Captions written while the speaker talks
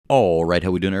All right,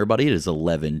 how we doing, everybody? It is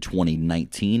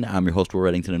 11/20/19. I'm your host, Will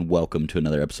Reddington, and welcome to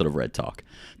another episode of Red Talk.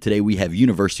 Today we have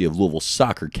University of Louisville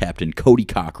soccer captain Cody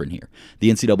Cochran here. The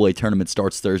NCAA tournament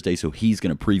starts Thursday, so he's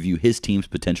going to preview his team's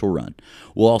potential run.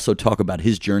 We'll also talk about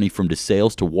his journey from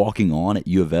DeSales to walking on at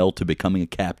U of L to becoming a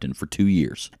captain for 2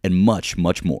 years, and much,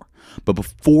 much more. But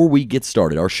before we get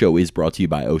started, our show is brought to you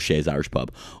by O'Shea's Irish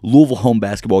Pub. Louisville home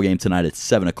basketball game tonight at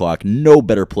 7 o'clock. No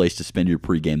better place to spend your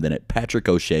pregame than at Patrick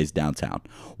O'Shea's downtown.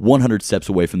 100 steps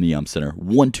away from the Yum Center,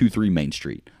 123 Main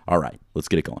Street. All right, let's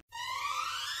get it going.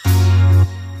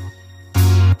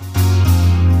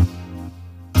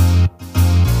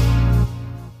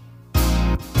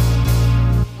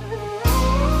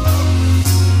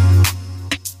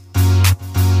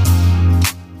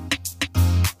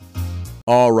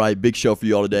 All right, big show for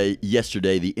you all today.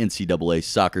 Yesterday, the NCAA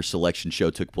soccer selection show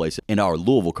took place, and our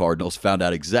Louisville Cardinals found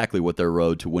out exactly what their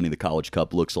road to winning the College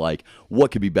Cup looks like.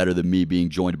 What could be better than me being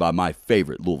joined by my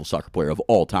favorite Louisville soccer player of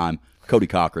all time, Cody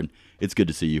Cochran. It's good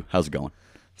to see you. How's it going?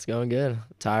 It's going good.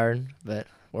 Tired, but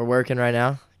we're working right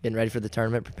now. Getting ready for the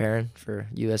tournament, preparing for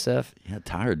USF. Yeah,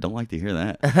 tired. Don't like to hear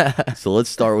that. So let's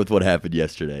start with what happened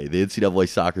yesterday. The NCAA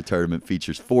soccer tournament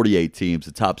features 48 teams.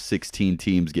 The top 16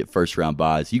 teams get first-round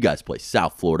byes. You guys play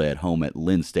South Florida at home at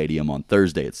Lynn Stadium on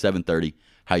Thursday at 7:30.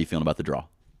 How you feeling about the draw?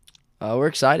 We're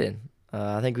excited.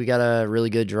 I think we got a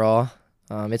really good draw.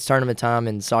 It's tournament time,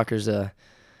 and soccer's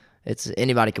it's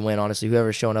anybody can win, honestly,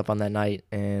 whoever's showing up on that night.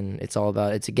 And it's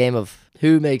a game of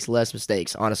who makes less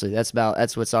mistakes, honestly. That's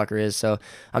what soccer is. So,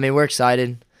 I mean, we're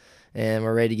excited, and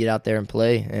we're ready to get out there and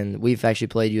play. And we've actually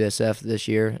played USF this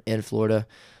year in Florida.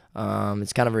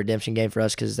 It's kind of a redemption game for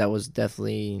us because that was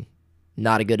definitely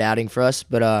not a good outing for us.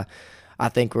 But I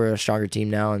think we're a stronger team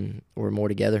now, and we're more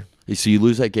together. So you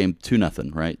lose that game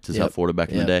 2-0, right, to South Florida back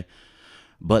in the day?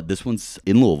 But this one's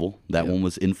in Louisville. That one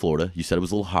was in Florida. You said it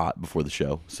was a little hot before the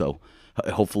show, so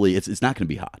hopefully it's not going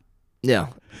to be hot. Yeah,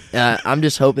 I'm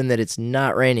just hoping that it's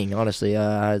not raining. Honestly,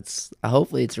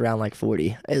 hopefully it's around like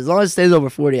 40. As long as it stays over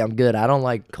 40, I'm good. I don't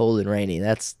like cold and rainy.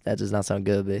 That does not sound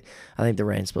good. But I think the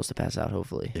rain's supposed to pass out.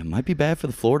 Hopefully, it might be bad for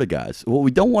the Florida guys. Well,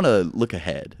 we don't want to look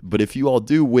ahead, but if you all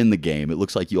do win the game, it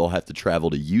looks like you all have to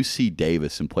travel to UC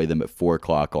Davis and play them at 4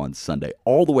 o'clock on Sunday,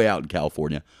 all the way out in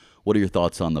California. What are your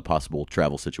thoughts on the possible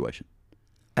travel situation?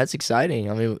 That's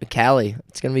exciting. I mean, Cali,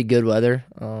 it's going to be good weather.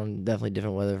 Definitely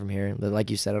different weather from here. But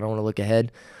like you said, I don't want to look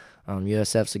ahead.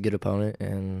 USF's a good opponent,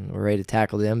 and we're ready to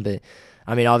tackle them. But,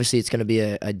 I mean, obviously it's going to be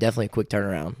a definitely a quick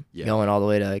turnaround going all the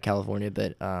way to California.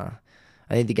 But I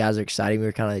think the guys are excited. We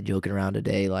were kind of joking around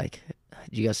today, like,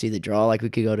 did you guys see the draw? Like,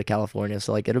 we could go to California.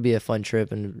 So, like, it'll be a fun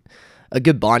trip and a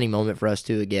good bonding moment for us,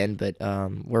 too, again. But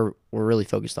we're really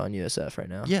focused on USF right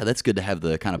now. Yeah, that's good to have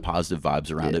the kind of positive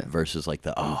vibes around it versus, like,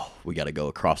 we got to go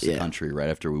across the country right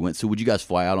after we went. So would you guys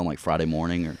fly out on, like, Friday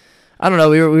morning? Or I don't know.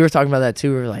 We were talking about that,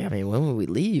 too. We were like, I mean, when would we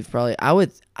leave? Probably I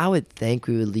would think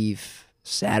we would leave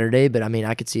Saturday, but I mean,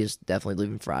 I could see us definitely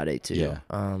leaving Friday too. Yeah.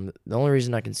 The only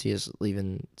reason I can see us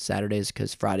leaving Saturday is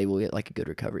because Friday we'll get like a good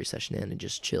recovery session in and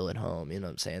just chill at home. You know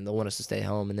what I'm saying? They'll want us to stay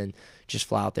home and then just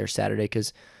fly out there Saturday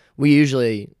because we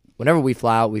usually, whenever we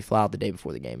fly out the day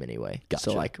before the game anyway. Gotcha.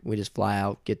 So like we just fly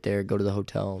out, get there, go to the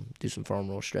hotel, do some foam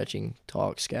roll stretching,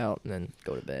 talk, scout, and then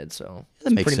go to bed. So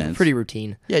that makes sense. Pretty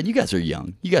routine. Yeah, you guys are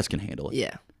young. You guys can handle it.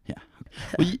 Yeah.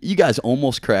 Well, you guys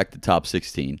almost cracked the top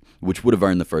 16, which would have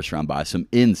earned the first round bye. Some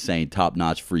insane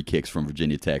top-notch free kicks from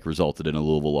Virginia Tech resulted in a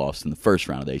Louisville loss in the first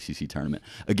round of the ACC tournament,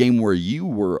 a game where you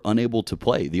were unable to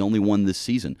play, the only one this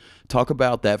season. Talk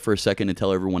about that for a second and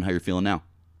tell everyone how you're feeling now.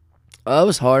 It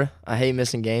was hard. I hate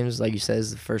missing games. Like you said,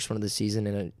 it's the first one of the season,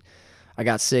 and I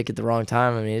got sick at the wrong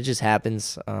time. I mean, it just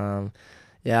happens. I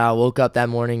woke up that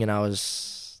morning, and I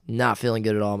was not feeling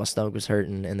good at all. My stomach was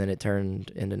hurting, and then it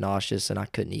turned into nauseous, and I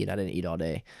couldn't eat. I didn't eat all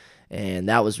day, and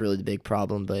that was really the big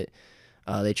problem. But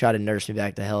they tried to nurse me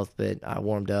back to health, but I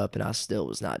warmed up, and I still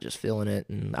was not just feeling it.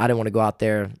 And I didn't want to go out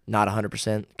there not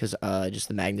 100% because just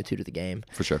the magnitude of the game.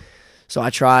 For sure. So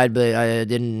I tried, but I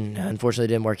didn't. Unfortunately, it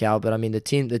didn't work out. But I mean, the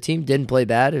team didn't play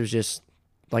bad. It was just,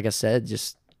 like I said,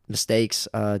 just mistakes.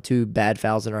 2 bad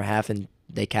fouls in our half, and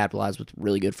they capitalized with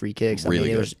really good free kicks.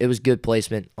 Really good. It was good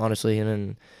placement, honestly, and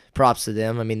then props to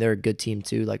them. I mean, they're a good team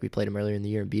too. Like we played them earlier in the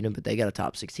year and beat them, but they got a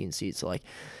top 16 seed. So like,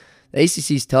 the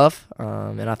ACC's tough,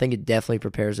 and I think it definitely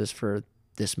prepares us for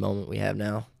this moment we have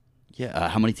now. Yeah,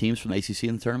 how many teams from the ACC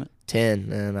in the tournament?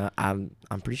 10, and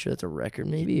I'm pretty sure that's a record,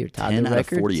 maybe, or tied 10 the out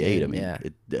record. of 48. 10, I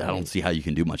mean, I don't see how you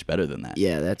can do much better than that.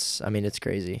 Yeah, it's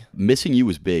crazy. Missing you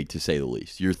was big, to say the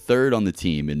least. You're third on the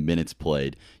team in minutes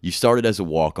played. You started as a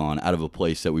walk-on out of a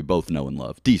place that we both know and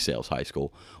love, DeSales High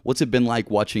School. What's it been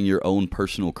like watching your own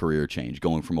personal career change,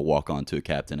 going from a walk-on to a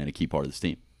captain and a key part of this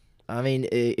team? I mean,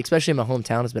 especially in my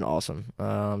hometown, it's been awesome.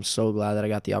 I'm so glad that I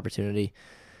got the opportunity.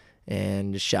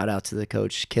 And just shout out to the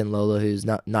coach, Ken Lola, who's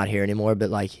not here anymore,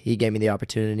 but like he gave me the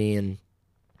opportunity, and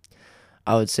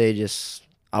I would say just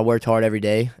I worked hard every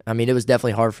day. I mean, it was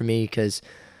definitely hard for me because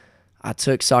I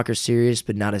took soccer serious,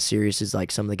 but not as serious as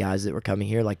like some of the guys that were coming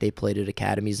here. Like they played at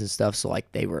academies and stuff, so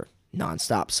like they were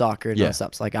nonstop soccer,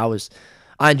 nonstop. So, like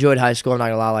I enjoyed high school. I'm not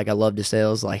gonna lie, like I loved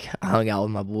DeSales. Like I hung out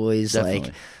with my boys. Definitely.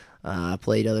 Like I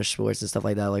played other sports and stuff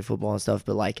like that, like football and stuff.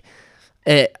 But like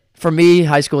for me,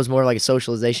 high school was more like a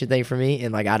socialization thing for me,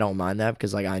 and like I don't mind that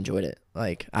because like I enjoyed it.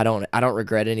 Like I don't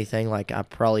regret anything. Like I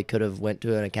probably could have went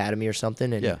to an academy or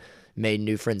something and made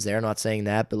new friends there. I'm not saying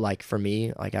that, but like for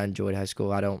me, like I enjoyed high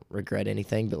school. I don't regret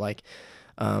anything. But like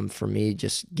for me,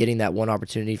 just getting that one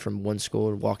opportunity from one school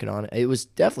and walking on it, it was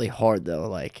definitely hard though.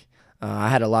 Like I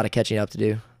had a lot of catching up to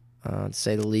do, to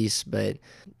say the least. But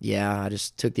yeah, I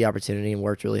just took the opportunity and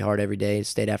worked really hard every day.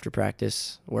 Stayed after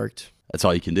practice, worked. That's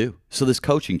all you can do. So this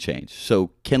coaching change.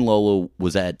 So Ken Lola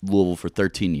was at Louisville for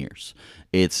 13 years.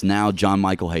 It's now John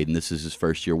Michael Hayden. This is his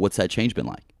first year. What's that change been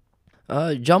like?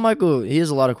 John Michael, he has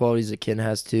a lot of qualities that Ken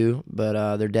has too,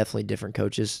 but they're definitely different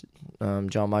coaches.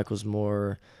 John Michael's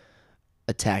more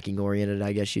attacking oriented,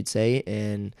 I guess you'd say,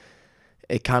 and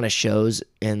it kind of shows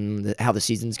in how the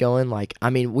season's going. Like, I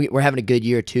mean, we're having a good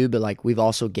year too, but like we've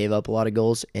also gave up a lot of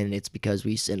goals, and it's because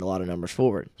we send a lot of numbers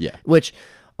forward. Yeah. Which,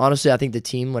 honestly, I think the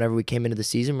team, whenever we came into the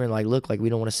season, we're like, look, like we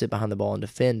don't want to sit behind the ball and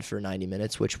defend for 90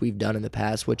 minutes, which we've done in the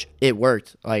past, which it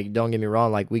worked. Like, don't get me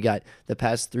wrong. Like, we got the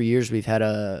past 3 years, we've had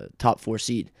a top 4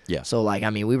 seed. Yeah. So, like, I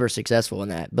mean, we were successful in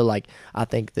that. But, like, I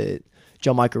think that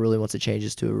Joe Michael really wants to change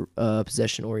us to a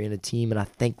possession-oriented team, and I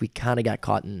think we kind of got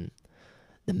caught in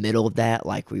the middle of that.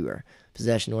 Like, we were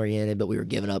possession-oriented, but we were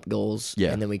giving up goals.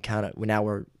 Yeah. And then we're kind of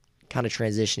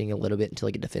transitioning a little bit into,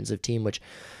 like, a defensive team, which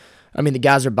 – I mean, the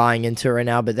guys are buying into it right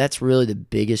now, but that's really the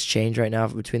biggest change right now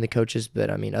between the coaches.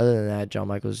 But, I mean, other than that, John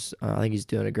Michael's, I think he's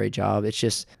doing a great job. It's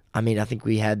just, I mean, I think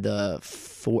we had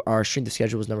our strength of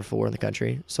schedule was number 4 in the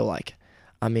country. So, like,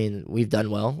 I mean, we've done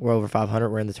well. We're over 500.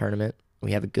 We're in the tournament.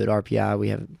 We have a good RPI. We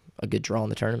have a good draw in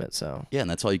the tournament. So yeah, and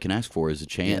that's all you can ask for is a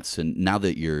chance. Yeah. And now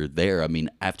that you're there, I mean,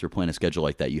 after playing a schedule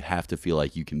like that, you have to feel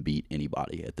like you can beat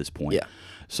anybody at this point. Yeah.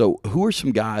 So who are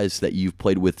some guys that you've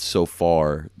played with so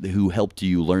far who helped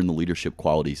you learn the leadership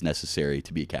qualities necessary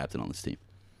to be a captain on this team?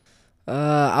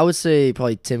 I would say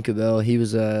probably Tim Cabell.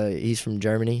 He's from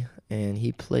Germany, and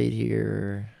he played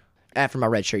here after my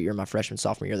redshirt year, my freshman,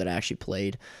 sophomore year that I actually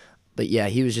played. But, yeah,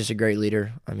 he was just a great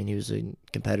leader. I mean, he was a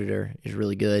competitor. He was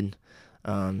really good.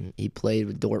 He played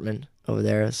with Dortmund over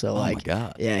there. So, my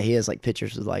God. Yeah, he has, like,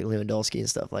 pictures with, like, Lewandowski and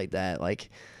stuff like that. Like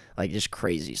just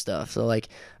crazy stuff. So, like,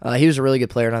 he was a really good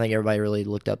player, and I think everybody really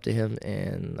looked up to him.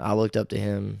 And I looked up to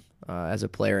him as a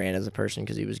player and as a person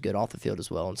because he was good off the field as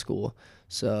well in school.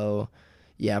 So,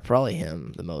 yeah, probably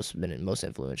him most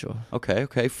influential. Okay.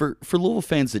 For Louisville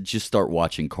fans that just start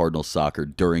watching Cardinals soccer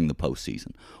during the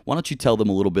postseason, why don't you tell them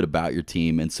a little bit about your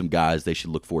team and some guys they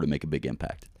should look for to make a big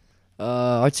impact?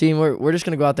 Our team, we're just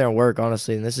gonna go out there and work,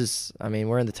 honestly. And this is, I mean,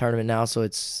 we're in the tournament now, so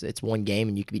it's one game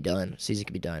and you could be done. Season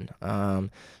could be done.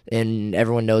 And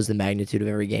everyone knows the magnitude of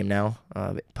every game now.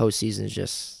 Postseason is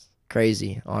just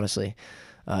crazy, honestly.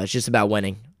 It's just about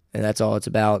winning, and that's all it's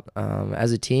about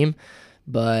as a team.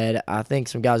 But I think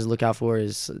some guys to look out for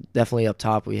is definitely up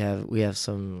top. We have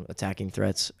some attacking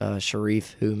threats.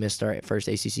 Sharif, who missed our first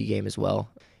ACC game as well.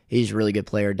 He's a really good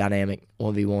player, dynamic,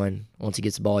 1v1. Once he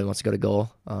gets the ball, he wants to go to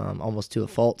goal, almost to a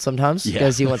fault sometimes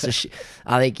because he wants to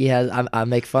I think he has – I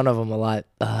make fun of him a lot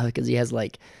because he has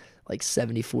like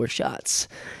 74 shots.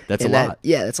 That's a lot.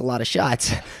 Yeah, that's a lot of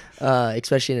shots,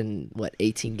 especially in,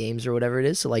 18 games or whatever it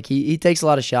is. So, like, he takes a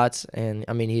lot of shots, and,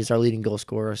 I mean, he's our leading goal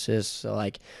scorer, assist. So,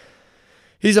 like,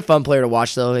 he's a fun player to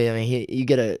watch, though. I mean, you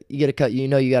got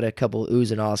a couple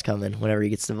oohs and ahs coming whenever he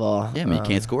gets the ball. Yeah, I mean, you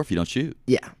can't score if you don't shoot.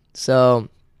 Yeah, so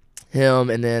 – him,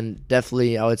 and then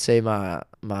definitely I would say my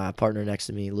partner next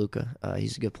to me, Luca.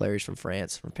 He's a good player. He's from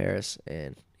France, from Paris,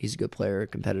 and he's a good player,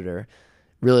 competitor.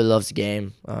 Really loves the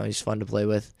game. He's fun to play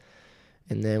with.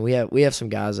 And then we have some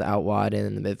guys out wide and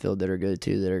in the midfield that are good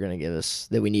too, that are going to give us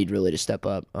that we need really to step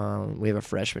up. We have a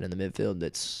freshman in the midfield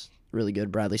that's really good,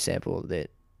 Bradley Sample, that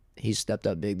he's stepped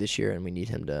up big this year, and we need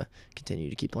him to continue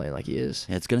to keep playing like he is.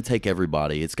 Yeah, it's going to take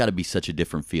everybody. It's got to be such a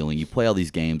different feeling. You play all these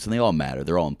games, and they all matter.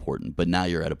 They're all important. But now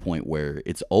you're at a point where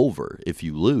it's over if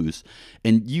you lose.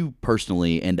 And you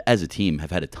personally and as a team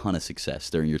have had a ton of success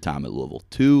during your time at Louisville.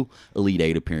 2 Elite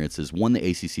 8 appearances, won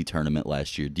the ACC tournament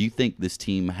last year. Do you think this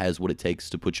team has what it takes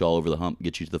to put you all over the hump,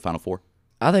 get you to the Final Four?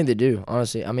 I think they do,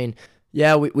 honestly. I mean,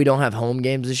 Yeah, we don't have home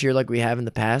games this year like we have in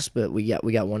the past, but we got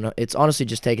one. It's honestly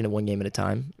just taking it one game at a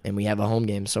time, and we have a home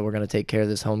game, so we're gonna take care of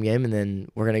this home game, and then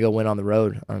we're gonna go win on the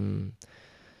road.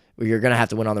 You're gonna have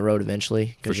to win on the road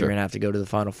eventually because sure. you're gonna have to go to the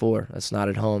Final Four. That's not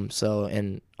at home. So,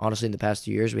 and honestly, in the past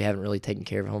 2 years, we haven't really taken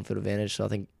care of home field advantage. So I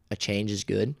think a change is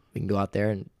good. We can go out there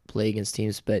and play against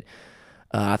teams, but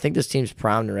I think this team's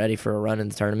primed and ready for a run in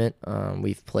the tournament.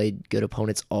 We've played good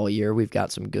opponents all year. We've got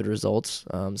some good results,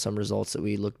 some results that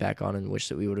we look back on and wish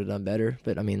that we would have done better.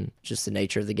 But, I mean, just the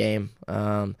nature of the game.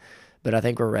 But I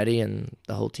think we're ready, and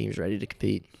the whole team's ready to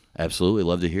compete. Absolutely.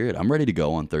 Love to hear it. I'm ready to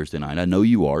go on Thursday night. I know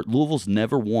you are. Louisville's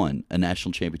never won a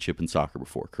national championship in soccer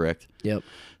before, correct? Yep.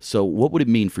 So what would it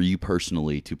mean for you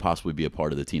personally to possibly be a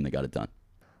part of the team that got it done?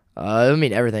 I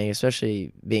mean, everything,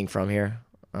 especially being from here.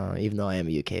 Even though I am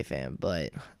a UK fan,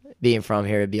 but being from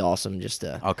here, it'd be awesome just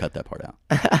to I'll cut that part out.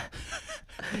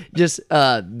 just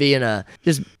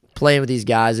just playing with these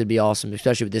guys. It'd be awesome,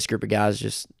 especially with this group of guys,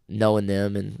 just knowing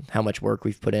them and how much work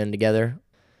we've put in together.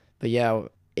 But yeah,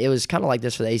 it was kind of like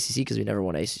this for the ACC because we never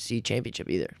won an ACC championship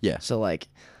either. Yeah. So like,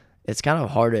 it's kind of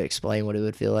hard to explain what it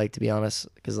would feel like, to be honest.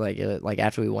 Because like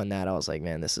after we won that, I was like,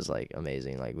 man, this is like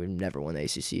amazing. Like we've never won the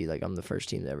ACC. Like I'm the first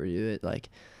team to ever do it. Like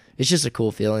it's just a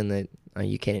cool feeling that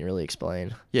you can't really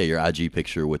explain. Yeah, your IG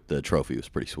picture with the trophy was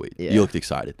pretty sweet. Yeah. You looked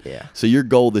excited. Yeah. So your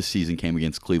goal this season came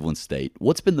against Cleveland State.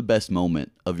 What's been the best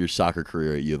moment of your soccer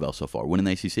career at U of L so far? Winning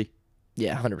the ACC?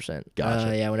 Yeah, 100%.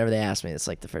 Gotcha. Yeah, whenever they ask me, it's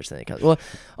like the first thing that comes. Well,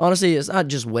 honestly, it's not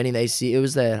just winning the ACC.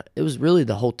 It was really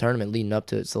the whole tournament leading up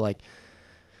to it. So like,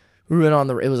 we went on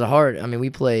it was a hard. I mean, we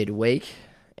played Wake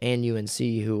and UNC,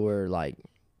 who were like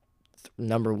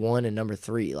number 1 and number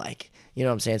 3. Like, you know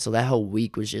what I'm saying? So that whole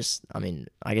week was just, I mean,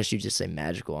 I guess you'd just say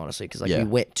magical, honestly, because like Yeah. we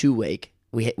went to Wake.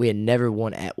 We had never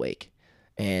won at Wake,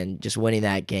 and just winning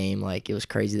that game, like it was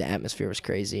crazy. The atmosphere was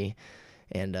crazy,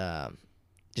 and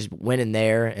just winning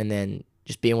there, and then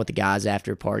just being with the guys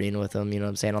after, partying with them, you know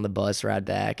what I'm saying, on the bus ride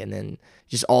back, and then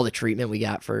just all the treatment we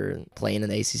got for playing in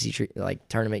the ACC like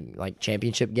tournament, like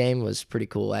championship game was pretty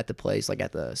cool at the place, like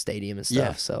at the stadium and stuff.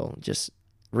 Yeah. So just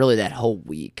really that whole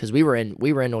week, because we were in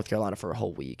North Carolina for a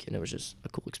whole week, and it was just a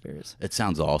cool experience. It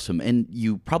sounds awesome. And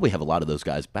you probably have a lot of those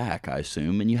guys back, I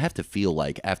assume. And you have to feel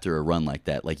like after a run like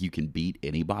that, like you can beat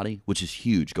anybody, which is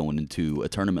huge going into a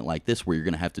tournament like this where you're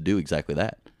going to have to do exactly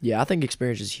that. Yeah, I think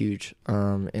experience is huge.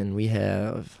 And we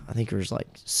have, I think there's like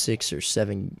 6 or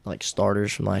 7 like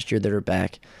starters from last year that are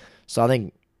back. So I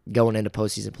think going into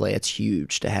postseason play, it's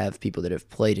huge to have people that have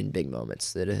played in big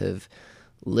moments, that have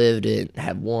lived it,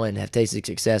 have won, have tasted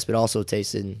success, but also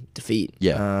tasted defeat.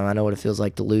 Yeah. I know what it feels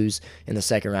like to lose in the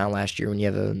second round last year when you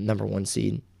have a number 1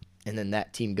 seed, and then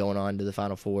that team going on to the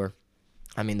Final Four.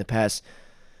 I mean,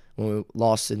 when we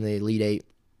lost in the Elite Eight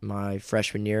my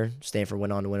freshman year, Stanford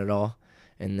went on to win it all,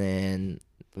 and then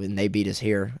when they beat us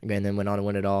here, and then went on to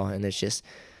win it all, and it's just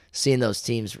seeing those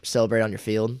teams celebrate on your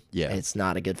field. Yeah. It's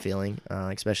not a good feeling,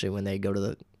 especially when they go to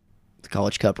the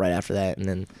College Cup right after that, and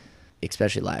then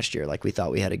especially last year, like we thought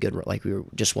we had a good, like we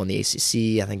just won the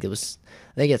ACC. I think it's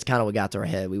kind of what got to our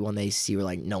head. We won the ACC. We're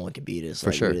like, no one can beat us. For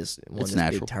like, sure. We just won It's this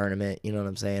natural. big tournament. You know what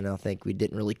I'm saying? And I think we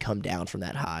didn't really come down from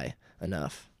that high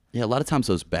enough. Yeah, a lot of times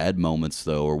those bad moments,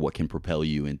 though, are what can propel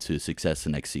you into success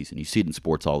the next season. You see it in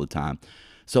sports all the time.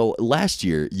 So last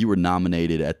year, you were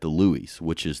nominated at the Louis,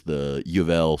 which is the U of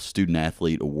L Student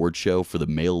Athlete Award Show for the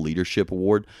Male Leadership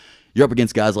Award. You're up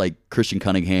against guys like Christian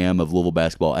Cunningham of Louisville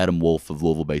basketball, Adam Wolf of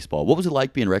Louisville baseball. What was it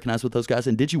like being recognized with those guys,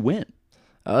 and did you win? It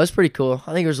was pretty cool.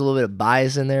 I think there's a little bit of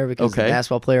bias in there because the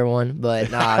basketball player won,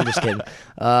 but nah, I'm just kidding.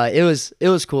 It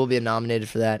was cool being nominated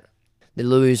for that. The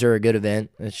Louis are a good event.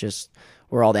 It's just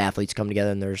where all the athletes come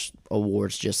together, and there's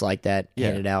awards just like that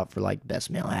handed out for like best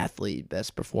male athlete,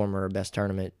 best performer, best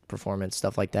tournament performance,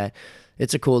 stuff like that.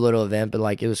 It's a cool little event, but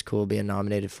like it was cool being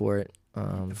nominated for it.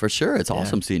 For sure. It's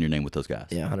awesome seeing your name with those guys.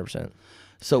 Yeah, 100%.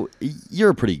 So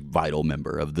you're a pretty vital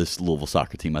member of this Louisville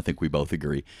soccer team. I think we both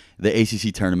agree. The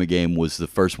ACC tournament game was the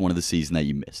first one of the season that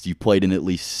you missed. You played in at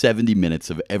least 70 minutes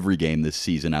of every game this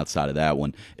season outside of that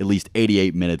one, at least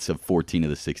 88 minutes of 14 of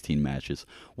the 16 matches.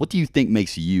 What do you think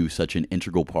makes you such an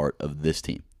integral part of this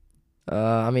team?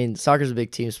 I mean, soccer's a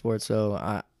big team sport, so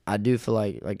I do feel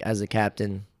like as a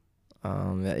captain,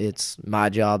 it's my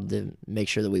job to make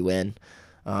sure that we win.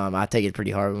 I take it pretty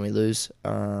hard when we lose,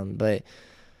 but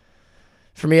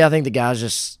for me, I think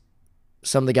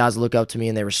some of the guys look up to me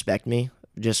and they respect me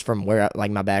just from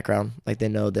my background. Like they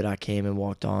know that I came and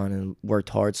walked on and worked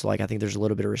hard. So like I think there's a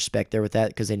little bit of respect there with that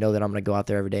because they know that I'm going to go out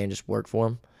there every day and just work for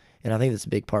them. And I think that's a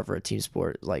big part for a team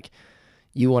sport. Like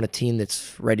you want a team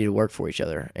that's ready to work for each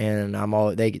other, and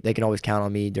they can always count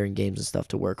on me during games and stuff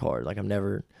to work hard. Like I'm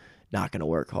never not going to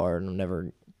work hard, and I'm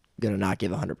never gonna not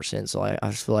give 100%. So I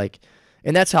just feel like,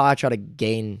 and that's how I try to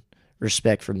gain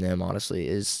respect from them. Honestly,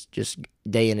 is just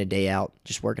day in and day out,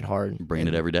 just working hard, Bringing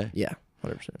it every day. Yeah,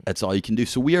 100%. That's all you can do.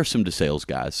 So we are some DeSales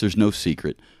guys. There's no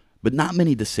secret, but not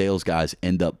many DeSales guys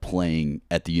end up playing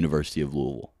at the University of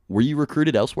Louisville. Were you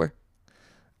recruited elsewhere?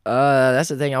 That's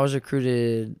the thing. I was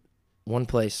recruited one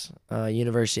place,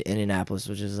 University of Indianapolis,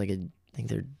 which is like I think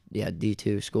they're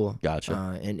D2 school.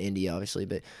 Gotcha. In Indy, obviously,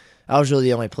 but I was really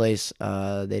the only place.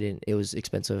 They didn't. It was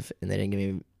expensive, and they didn't give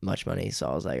me much money. So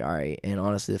I was like, all right. And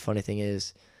honestly, the funny thing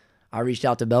is, I reached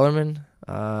out to Bellarmine.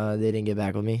 They didn't get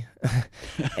back with me,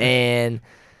 and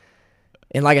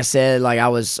like I said, like I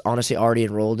was honestly already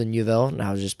enrolled in U of L, and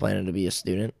I was just planning to be a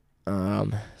student.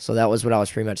 So that was what I was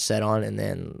pretty much set on. And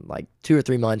then like 2 or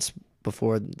 3 months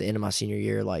before the end of my senior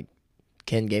year, like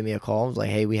Ken gave me a call. I was like,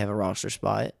 hey, we have a roster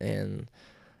spot, and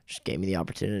just gave me the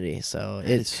opportunity. So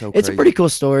it's a pretty cool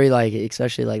story. Like,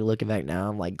 especially like looking back now,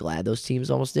 I'm like glad those teams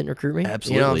almost didn't recruit me.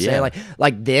 Absolutely. You know what I'm yeah. saying?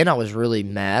 Like then I was really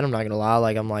mad. I'm not going to lie.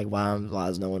 Like, I'm like, why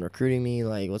is no one recruiting me?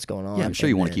 Like, what's going on? Yeah, I'm sure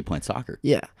you want to keep playing soccer.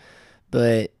 Yeah.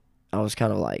 But I was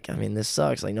kind of like, I mean, this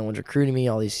sucks. Like, no one's recruiting me.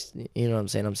 All these, you know what I'm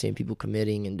saying? I'm seeing people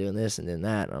committing and doing this and doing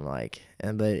that. And I'm like,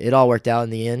 but it all worked out in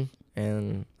the end.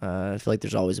 And I feel like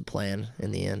there's always a plan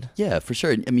in the end. Yeah, for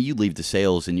sure. I mean, you leave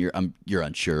DeSales and you're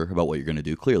unsure about what you're going to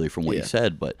do, clearly from what you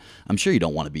said, but I'm sure you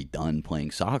don't want to be done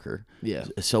playing soccer. Yeah.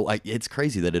 So it's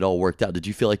crazy that it all worked out. Did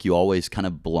you feel like you always kind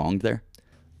of belonged there?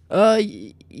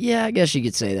 Yeah, I guess you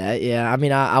could say that. Yeah, I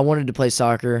mean, I wanted to play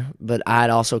soccer, but I had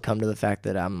also come to the fact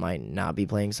that I might not be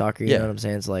playing soccer. You know what I'm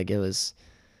saying? It's like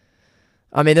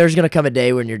I mean, there's going to come a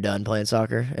day when you're done playing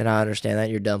soccer, and I understand that.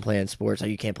 You're done playing sports.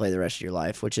 Like, you can't play the rest of your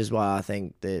life, which is why I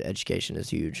think that education is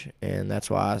huge, and that's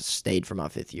why I stayed for my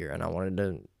 5th year, and I wanted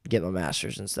to get my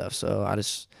master's and stuff. So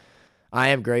I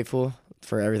am grateful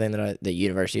for everything that the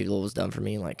University of Louisville's done for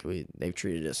me. Like, they've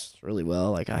treated us really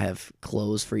well. Like, I have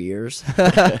clothes for years,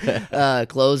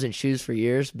 clothes and shoes for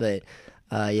years, but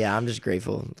yeah, I'm just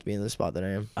grateful to be in the spot that I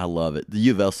am. I love it. The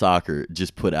U of L Soccer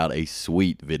just put out a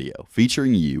sweet video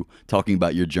featuring you talking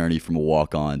about your journey from a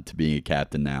walk-on to being a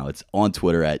captain now. It's on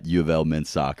Twitter at U of L Men's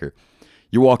Soccer.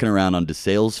 You're walking around on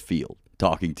DeSales Field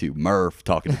talking to Murph,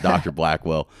 talking to Dr.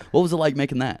 Blackwell. What was it like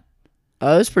making that? It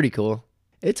was pretty cool.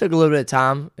 It took a little bit of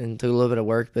time and took a little bit of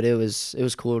work, but it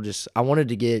was cool. Just I wanted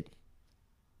to get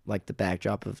like the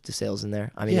backdrop of DeSales in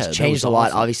there. I mean, it's changed a lot,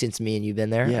 awesome. Obviously, since me and you've been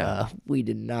there. Yeah. We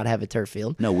did not have a turf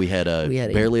field. No, we had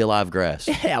barely alive grass.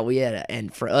 Yeah, we had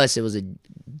and for us, it was a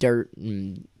dirt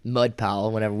and mud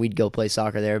pile whenever we'd go play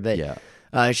soccer there. But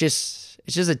it's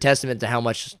just a testament to how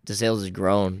much DeSales has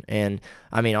grown. And,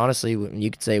 I mean, honestly,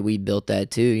 you could say we built that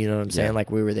too. You know what I'm saying? Yeah.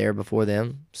 Like, we were there before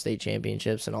them, state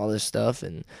championships and all this stuff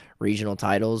and regional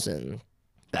titles, and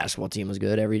basketball team was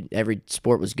good. Every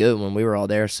sport was good when we were all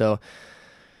there. So,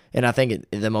 and I think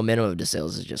the momentum of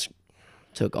DeSales has just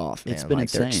took off, man. It's been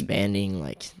insane. They're expanding,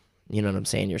 like, you know what I'm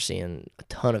saying? You're seeing a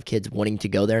ton of kids wanting to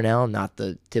go there now, not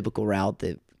the typical route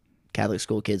that Catholic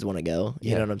school kids want to go.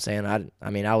 You know what I'm saying? I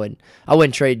mean, I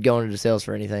wouldn't trade going to DeSales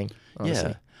for anything,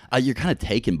 honestly. Yeah. You're kind of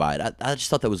taken by it. I just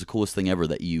thought that was the coolest thing ever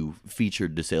that you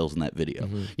featured DeSales in that video.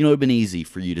 Mm-hmm. You know, it would have been easy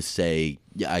for you to say,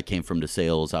 yeah, I came from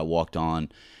DeSales, I walked on,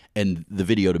 and the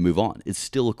video to move on. It's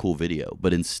still a cool video,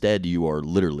 but instead you are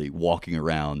literally walking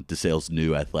around DeSales'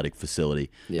 new athletic facility.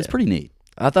 Yeah. It's pretty neat.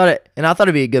 I thought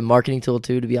it'd be a good marketing tool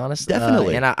too, to be honest.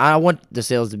 Definitely. And I want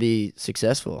DeSales to be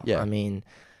successful. Yeah. I mean,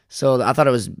 so I thought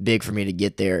it was big for me to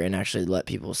get there and actually let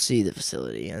people see the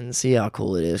facility and see how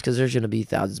cool it is, because there's going to be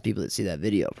thousands of people that see that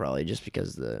video probably just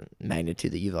because of the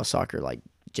magnitude that U of L Soccer like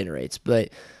generates.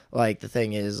 But like the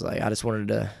thing is, like, I just wanted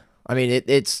to. I mean,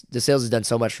 it's DeSales has done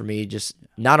so much for me, just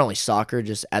not only soccer,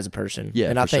 just as a person. Yeah,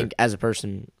 and I think as a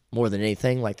person more than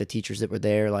anything, like the teachers that were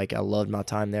there, like I loved my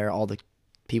time there, all the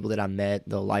people that I met,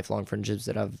 the lifelong friendships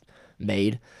that I've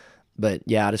made. But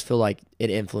yeah, I just feel like it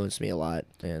influenced me a lot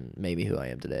and made me who I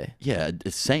am today. Yeah,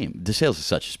 it's same. DeSales is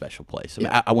such a special place. I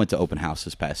mean, I went to open house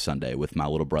this past Sunday with my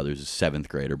little brother's 7th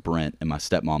grader, Brent, and my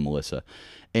stepmom, Melissa.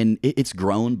 And it's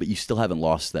grown, but you still haven't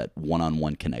lost that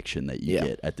one-on-one connection that you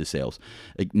get at DeSales.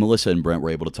 Like, Melissa and Brent were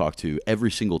able to talk to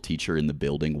every single teacher in the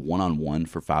building one-on-one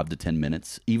for 5 to 10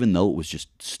 minutes, even though it was just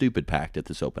stupid packed at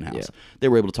this open house. Yeah. They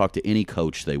were able to talk to any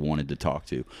coach they wanted to talk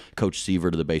to. Coach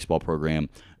Sievert of the baseball program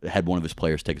had one of his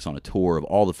players take us on a tour of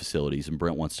all the facilities, and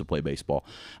Brent wants to play baseball.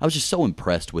 I was just so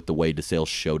impressed with the way DeSales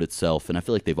showed itself, and I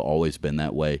feel like they've always been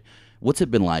that way. What's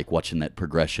it been like watching that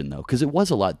progression, though? Because it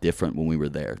was a lot different when we were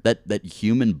there. That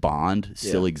human bond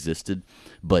still existed,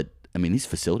 but I mean, these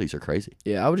facilities are crazy.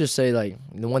 Yeah, I would just say, like,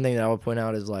 the one thing that I would point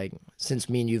out is, like, since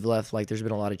me and you've left, like, there's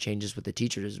been a lot of changes with the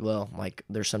teachers as well. Like,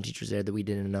 there's some teachers there that we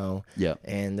didn't know. Yeah.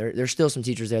 And there's still some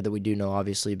teachers there that we do know,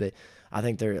 obviously, but I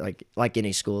think they're, like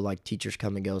any school, like, teachers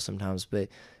come and go sometimes. But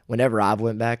whenever I've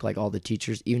went back, like, all the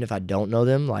teachers, even if I don't know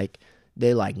them, like,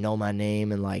 they, like, know my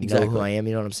name and, like, know who I am,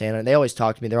 you know what I'm saying? And they always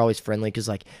talk to me. They're always friendly because,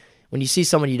 like, when you see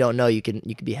someone you don't know, you can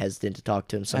be hesitant to talk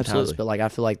to them sometimes. Absolutely. But, like, I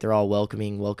feel like they're all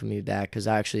welcoming me back because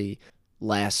I actually –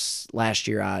 last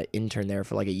year I interned there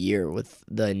for like a year with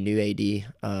the new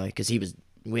AD because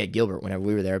we had Gilbert whenever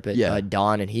we were there, but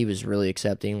Don, and he was really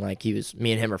accepting. Like,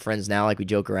 me and him are friends now. Like, we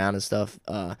joke around and stuff.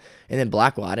 And then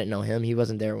Blackwell, I didn't know him. He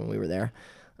wasn't there when we were there.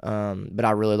 But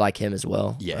I really like him as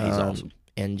well. Yeah, he's awesome.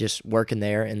 And just working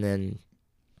there and then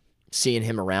seeing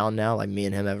him around now, like, me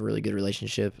and him have a really good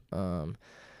relationship.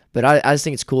 But I just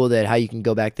think it's cool that how you can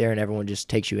go back there and everyone just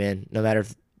takes you in, no matter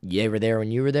if you were there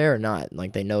when you were there or not.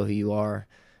 Like, they know who you are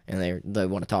and they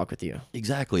want to talk with you.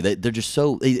 Exactly. They're just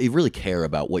so they really care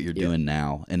about what you're doing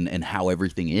now and how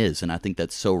everything is. And I think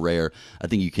that's so rare. I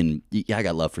think you can. I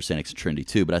got love for St. X and Trinity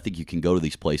too, but I think you can go to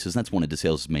these places. And that's one of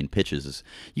DeSales' main pitches is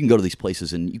you can go to these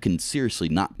places and you can seriously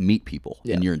not meet people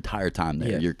in your entire time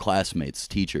there. Your classmates,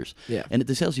 teachers. Yeah. And at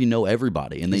DeSales, you know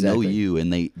everybody and they know you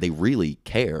and they really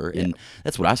care. And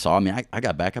that's what I saw. I mean, I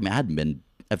got back. I mean, I've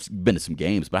been to some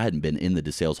games, but I hadn't been in the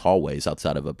DeSales hallways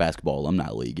outside of a basketball alumni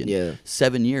league in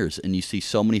 7 years. And you see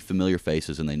so many familiar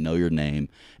faces, and they know your name,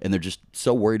 and they're just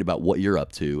so worried about what you're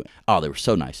up to. Oh, they were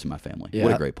so nice to my family. Yeah,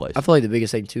 what a great place. I feel like the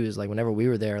biggest thing, too, is, like, whenever we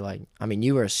were there, like, I mean,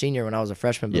 you were a senior when I was a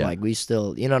freshman, but, like, we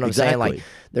still, you know what I'm saying? Like,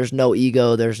 there's no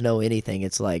ego, there's no anything.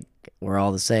 It's like we're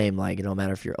all the same. Like, it don't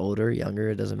matter if you're older, younger,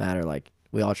 it doesn't matter. Like,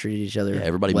 we all treat each other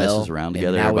everybody well, messes around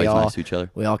together. Everybody's nice to each other.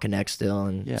 We all connect still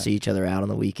and see each other out on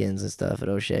the weekends and stuff at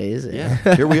O'Shea's.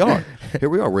 Yeah, here we are.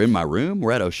 We're in my room.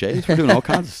 We're at O'Shea's. We're doing all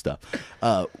kinds of stuff.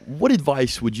 What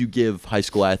advice would you give high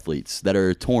school athletes that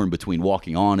are torn between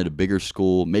walking on at a bigger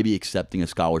school, maybe accepting a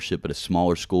scholarship at a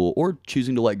smaller school, or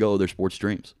choosing to let go of their sports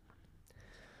dreams?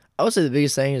 I would say the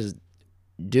biggest thing is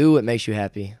do what makes you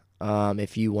happy.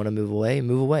 If you want to move away,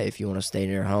 move away. If you want to stay in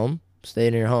your home, stay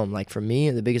in your home. Like, for me,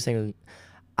 the biggest thing was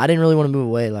I didn't really want to move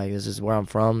away. Like, this is where I'm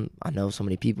from. I know so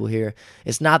many people here.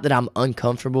 It's not that I'm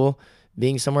uncomfortable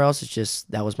being somewhere else. It's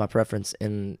just that was my preference.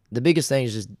 And the biggest thing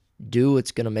is just do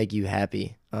what's going to make you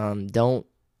happy. Don't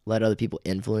let other people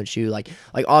influence you. Like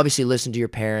obviously listen to your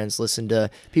parents, listen to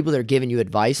people that are giving you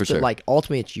advice. For but, sure. like,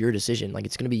 ultimately it's your decision. Like,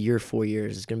 it's going to be your 4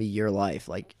 years. It's going to be your life.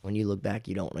 Like, when you look back,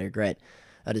 you don't regret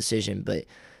a decision. But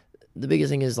the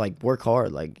biggest thing is, like, work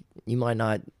hard. Like, you might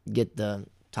not get the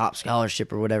top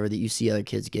scholarship or whatever that you see other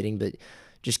kids getting, but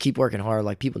just keep working hard.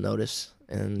 Like, people notice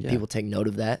and people take note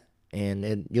of that,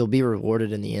 and you'll be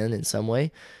rewarded in the end in some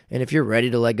way. And if you're ready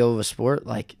to let go of a sport,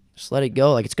 like, just let it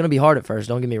go. Like, it's going to be hard at first.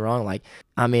 Don't get me wrong. Like,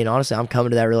 I mean, honestly, I'm coming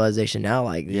to that realization now.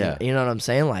 Like, you know what I'm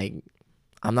saying? Like,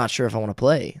 I'm not sure if I want to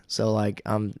play. So, like,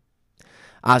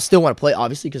 I still want to play,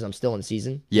 obviously, because I'm still in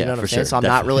season. Yeah, you know what for I'm saying? sure, So I'm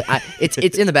definitely. not really.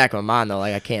 It's in the back of my mind though.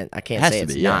 Like, I can't say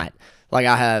it's not. Like,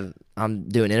 I'm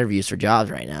doing interviews for jobs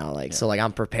right now. Like, so, like,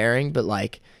 I'm preparing, but,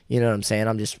 like, you know what I'm saying?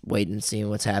 I'm just waiting and seeing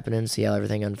what's happening, see how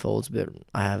everything unfolds. But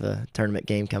I have a tournament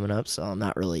game coming up, so I'm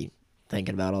not really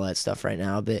thinking about all that stuff right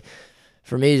now. But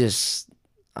for me, just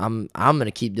I'm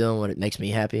gonna keep doing what it makes me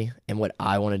happy and what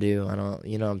I want to do. I don't,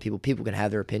 you know, people can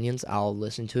have their opinions. I'll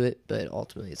listen to it, but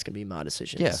ultimately it's gonna be my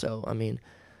decision. Yeah. So, I mean,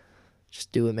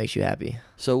 just do what makes you happy.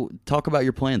 So talk about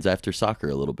your plans after soccer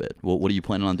a little bit. What are you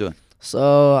planning on doing?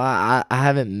 So I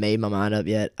haven't made my mind up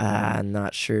yet. I'm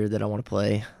not sure that I want to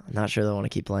play. I'm not sure that I want to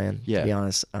keep playing, to be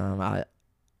honest. I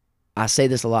say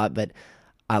this a lot, but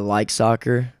I like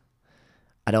soccer.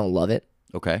 I don't love it.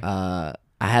 Okay. I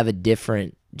have a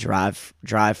different drive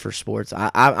for sports.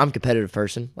 I'm a competitive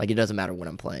person. Like, it doesn't matter what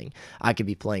I'm playing. I could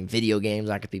be playing video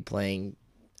games. I could be playing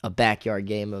a backyard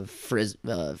game of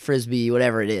frisbee,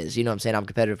 whatever it is. You know what I'm saying? I'm a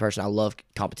competitive person. I love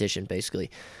competition, basically.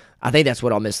 I think that's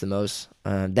what I'll miss the most.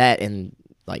 That and,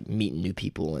 like, meeting new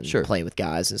people and playing with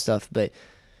guys and stuff. But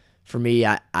for me,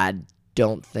 I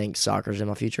don't think soccer's in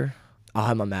my future. I'll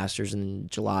have my master's in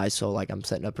July, so, like, I'm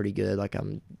setting up pretty good. Like,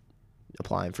 I'm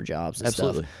applying for jobs and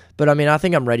stuff. But, I mean, I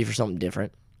think I'm ready for something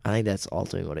different. I think that's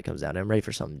ultimately what it comes down to. I'm ready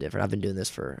for something different. I've been doing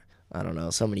this for, I don't know,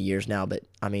 so many years now. But,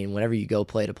 I mean, whenever you go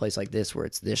play at a place like this where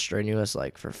it's this strenuous,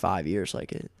 like, for 5 years,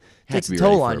 like, it takes a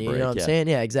toll on you. You know what I'm saying?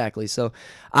 Yeah, exactly. So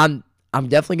I'm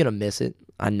definitely going to miss it.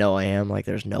 I know I am. Like,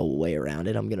 there's no way around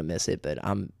it. I'm going to miss it. But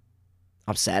I'm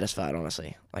satisfied,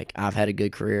 honestly. Like, I've had a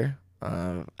good career.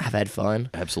 I've had fun.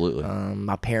 Absolutely.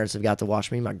 My parents have got to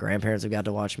watch me. My grandparents have got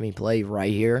to watch me play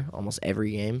right here almost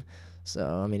every game. So,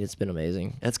 I mean, it's been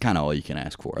amazing. That's kind of all you can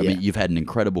ask for. I mean, you've had an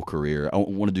incredible career. I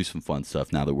want to do some fun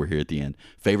stuff now that we're here at the end.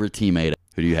 Favorite teammate?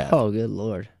 Who do you have? Oh, good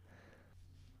Lord.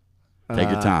 Take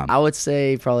your time. I would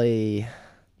say probably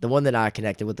the one that I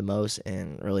connected with the most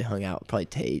and really hung out, probably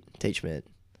Tate Schmidt.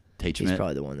 Tate Schmidt? He's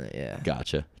probably the one that, yeah.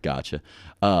 Gotcha.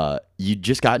 You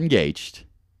just got engaged.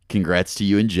 Congrats to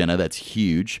you and Jenna. That's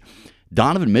huge.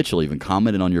 Donovan Mitchell even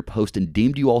commented on your post and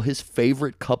deemed you all his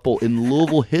favorite couple in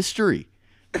Louisville history.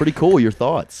 Pretty cool. Your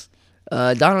thoughts?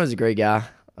 Donovan's a great guy.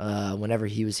 Whenever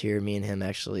he was here, me and him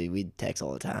actually, we'd text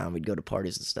all the time. We'd go to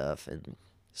parties and stuff. And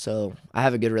so I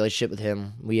have a good relationship with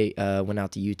him. We went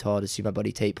out to Utah to see my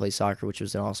buddy Tate play soccer, which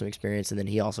was an awesome experience. And then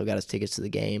he also got us tickets to the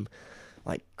game,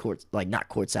 like not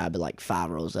courtside, but like 5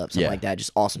 rows up, something like that.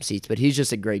 Just awesome seats. But he's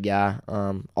just a great guy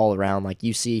all around. Like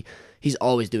you see, he's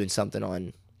always doing something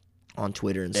on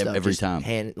Twitter and stuff. Every time.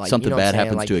 Something bad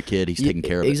happens to a kid, he's taking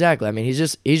care of it. Exactly. I mean, he's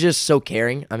just so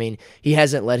caring. I mean, he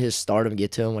hasn't let his stardom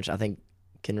get to him, which I think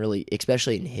can really,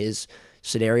 especially in his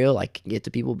scenario, like get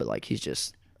to people. But like, he's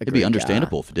just it'd be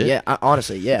understandable if it did. Yeah,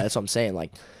 honestly, yeah, that's what I'm saying.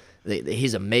 Like,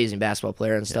 he's an amazing basketball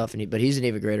player and stuff, but he's an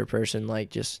even greater person. Like,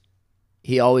 just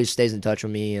he always stays in touch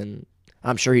with me, and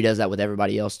I'm sure he does that with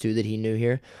everybody else too that he knew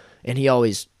here. And he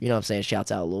always, you know what I'm saying,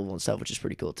 shouts out Louisville and stuff, which is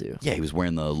pretty cool too. Yeah, he was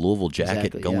wearing the Louisville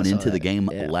jacket going into the game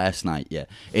last night. Yeah.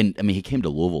 And, I mean, he came to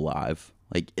Louisville live.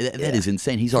 Like, that is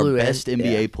insane. He's our best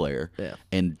NBA player. Yeah.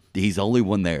 And he's the only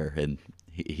one there, and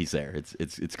he's there.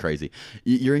 It's crazy.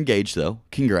 You're engaged, though.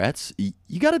 Congrats.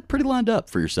 You got it pretty lined up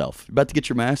for yourself. You're about to get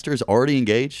your master's, already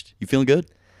engaged. You feeling good?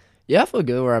 Yeah, I feel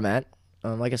good where I'm at.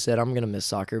 Like I said, I'm going to miss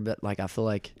soccer, but, like, I feel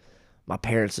like my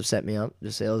parents have set me up.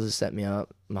 DeSales has set me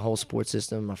up. My whole support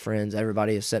system, my friends,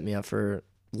 everybody has set me up for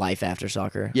life after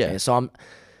soccer. Yeah. And so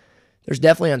there's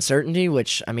definitely uncertainty,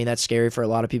 which, I mean, that's scary for a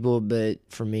lot of people. But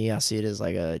for me, I see it as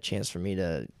like a chance for me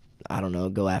to, I don't know,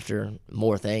 go after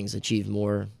more things, achieve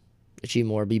more,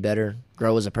 be better,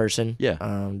 grow as a person.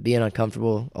 Yeah. Being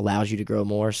uncomfortable allows you to grow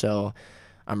more. So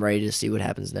I'm ready to see what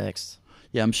happens next.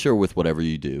 Yeah, I'm sure with whatever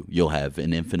you do, you'll have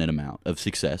an infinite amount of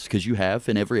success because you have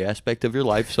in every aspect of your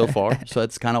life so far. So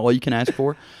that's kind of all you can ask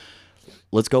for.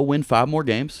 Let's go win 5 more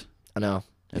games. I know.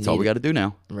 That's all we got to do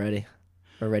now. I'm ready.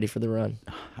 We're ready for the run.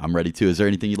 I'm ready too. Is there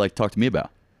anything you'd like to talk to me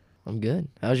about? I'm good.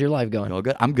 How's your life going? All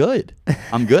good? I'm good.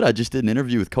 I'm good. I just did an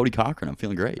interview with Cody Cochran. I'm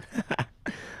feeling great.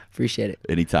 Appreciate it.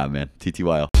 Anytime, man.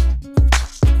 TTYL.